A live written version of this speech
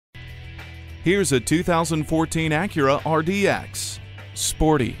Here's a 2014 Acura RDX.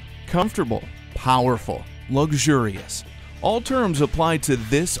 Sporty, comfortable, powerful, luxurious. All terms apply to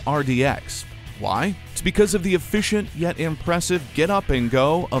this RDX. Why? It's because of the efficient yet impressive get-up and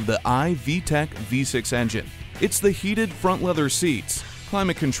go of the iVTEC V6 engine. It's the heated front leather seats,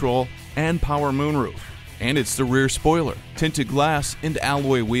 climate control, and power moonroof. And it's the rear spoiler, tinted glass, and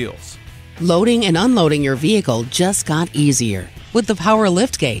alloy wheels. Loading and unloading your vehicle just got easier with the power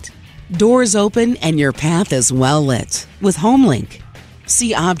liftgate. Doors open and your path is well lit with HomeLink.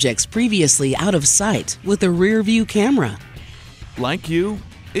 See objects previously out of sight with a rear view camera. Like you,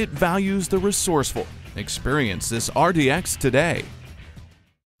 it values the resourceful. Experience this RDX today.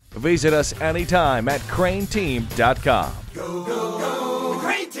 Visit us anytime at crainteam.com. Go, go,